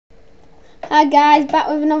Hi guys, back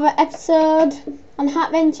with another episode on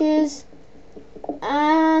Hatventures,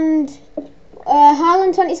 and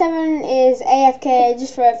Harlan27 is AFK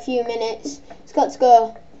just for a few minutes. He's got to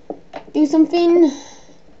go do something.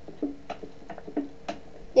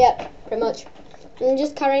 Yep, pretty much. I'm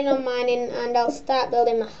just carrying on mining, and I'll start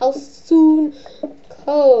building my house soon.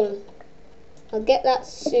 Coal. I'll get that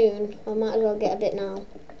soon. I might as well get a bit now.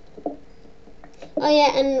 Oh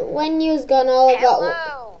yeah, and when you was gone, all I got.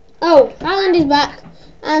 Oh, Harland is back.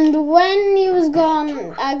 And when he was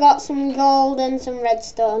gone, I got some gold and some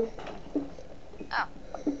redstone. Oh.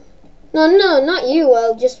 No, not you.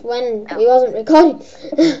 Well, just when he wasn't recording.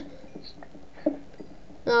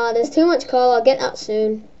 Oh, there's too much coal. I'll get that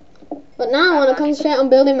soon. But now I want to concentrate on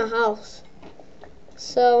building my house.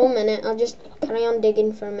 So, 1 minute. I'll just carry on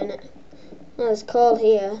digging for a minute. Oh, there's coal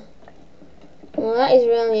here. Well, that is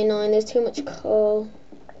really annoying. There's too much coal.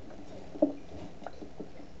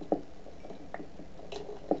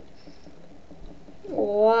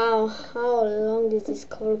 Wow, how long does this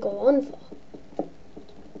coal go on for?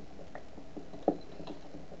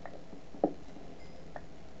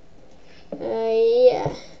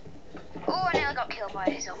 Yeah. Oh, I nearly got killed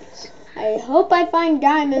by zombies. I hope I find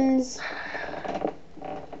diamonds.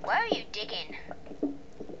 Where are you digging?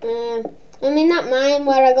 I'm in that mine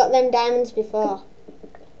where I got them diamonds before.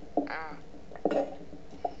 I'm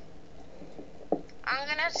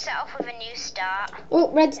gonna set off with a new start. Oh,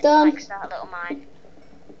 redstone. Like start a little mine.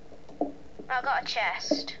 I got a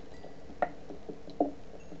chest,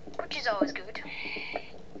 which is always good.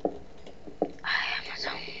 I am a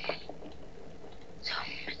zombie.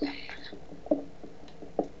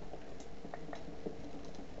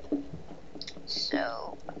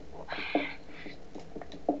 So,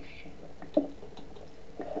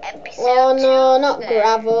 episode Oh no, 2 not then.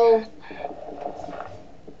 gravel.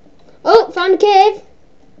 Oh, found a cave.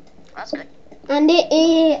 That's good. And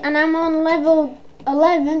I'm on level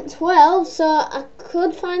 11, 12, so I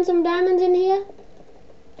could find some diamonds in here.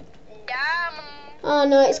 Damn. Oh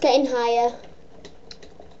no, it's getting higher.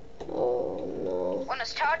 Oh no. Wanna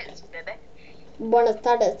start it, baby? Buenas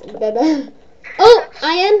tardes, baby. Oh,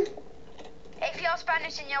 iron. If you're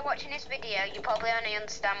Spanish and you're watching this video, you probably only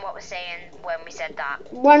understand what we're saying when we said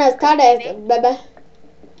that. Buenas tardes, baby.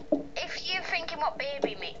 If you're thinking what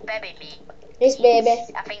baby means, It's baby.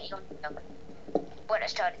 I think you'll know.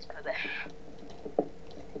 Buenas tardes, baby.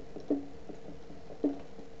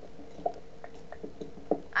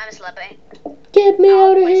 I'm a celebrity. Get me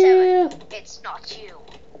Oh, out of 27. here. It's not you.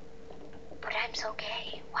 But I'm so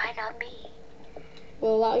gay. Why not me?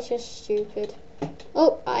 Well, that was just stupid.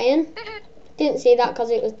 Oh, iron. Didn't see that because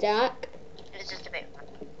it was dark. It's just a bit fun.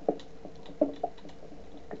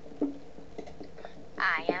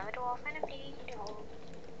 I am a dwarf and I'm digging a hole.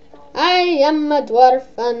 I am a dwarf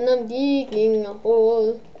and I'm digging a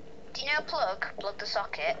hole. Do you know Plug the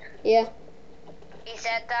socket? Yeah. He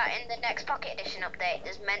said that in the next Pocket Edition update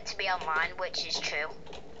there's meant to be online, which is true.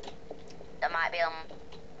 There might be online.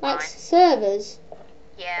 Like servers.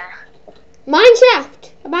 Yeah.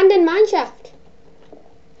 Mineshaft. Abandoned mineshaft.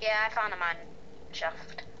 Yeah, I found a mine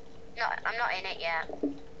shaft. No, I'm not in it yet.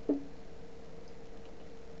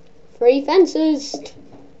 3 fences.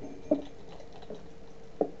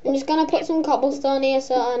 I'm just gonna put some cobblestone here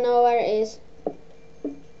so I know where it is.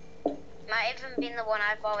 Might even be the one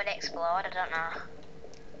I've already explored, I don't know.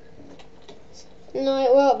 No,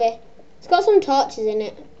 it won't be. It's got some torches in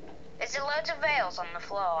it. Is there loads of rails on the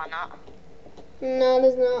floor or not? No,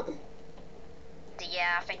 there's not.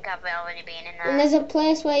 Yeah, I think I've already been in there. And there's a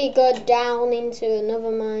place where you go down into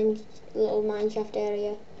another little mineshaft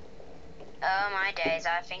area. Oh my days,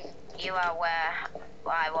 I think you are where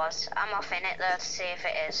I was. I'm off in it though to see if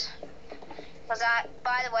it is.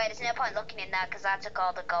 By the way, there's no point looking in there because I took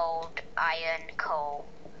all the gold, iron, coal.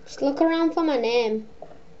 Just look around for my name.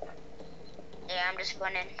 Yeah, I'm just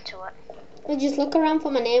running to it. Well, just look around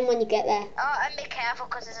for my name when you get there. Oh, and be careful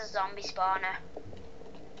because there's a zombie spawner.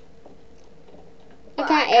 I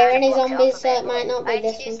can't hear any zombies, so it might not I be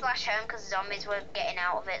had this to do one. /home because zombies were getting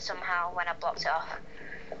out of it somehow when I blocked it off.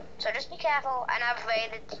 So just be careful, and I've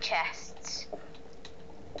raided the chests.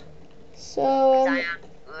 So, I am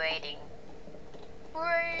raiding.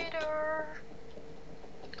 Raider.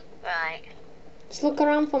 Right. just look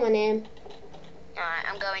around for my name. Alright,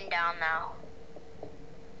 I'm going down now.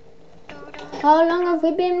 How long have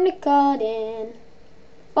we been recording?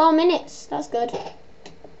 4 minutes, that's good.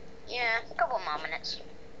 Yeah, a couple more minutes.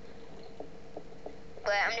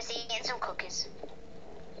 But I'm just eating some cookies.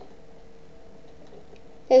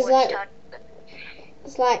 There's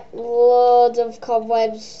like loads of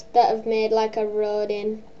cobwebs that have made like a road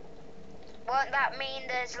in. Won't that mean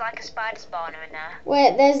there's like a spider spawner in there?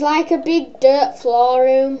 Wait, there's like a big dirt floor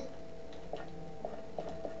room.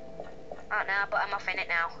 Oh no, but I'm off in it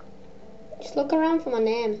now. Just look around for my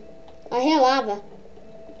name. I hear lava.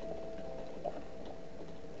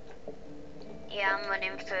 Yeah, I'm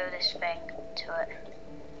running through this thing to it.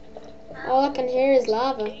 All I can hear is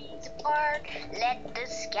lava. Let the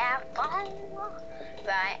sky fall.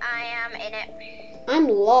 Right, I am in it. I'm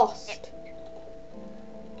lost.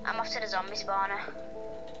 I'm off to the zombie spawner.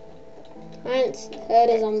 I ain't heard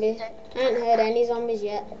a zombie. I ain't heard any zombies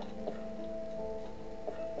yet.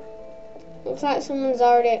 Looks like someone's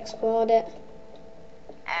already explored it.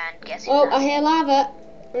 And guess Oh, who I hear lava.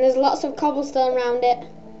 And there's lots of cobblestone around it.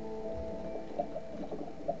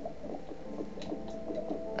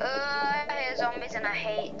 I hear zombies and I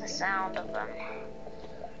hate the sound of them.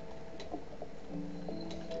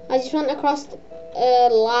 I just went across a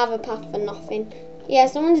lava path for nothing. Yeah,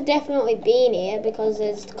 someone's definitely been here because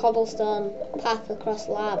there's cobblestone path across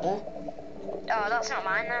lava. Oh, that's not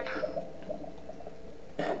mine then.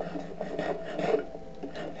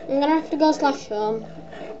 I'm gonna have to go slash home.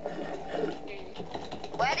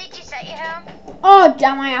 Where did you set your home? Oh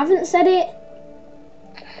damn, I haven't said it.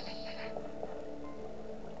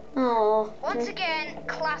 Oh. Once again,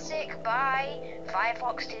 classic by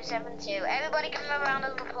Firefox272. Everybody give him a round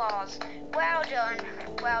of applause. Well done,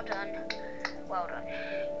 well done, well done.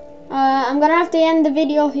 I'm gonna have to end the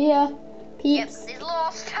video here, peeps. Yep, he's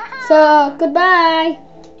lost. So goodbye.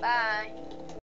 Bye.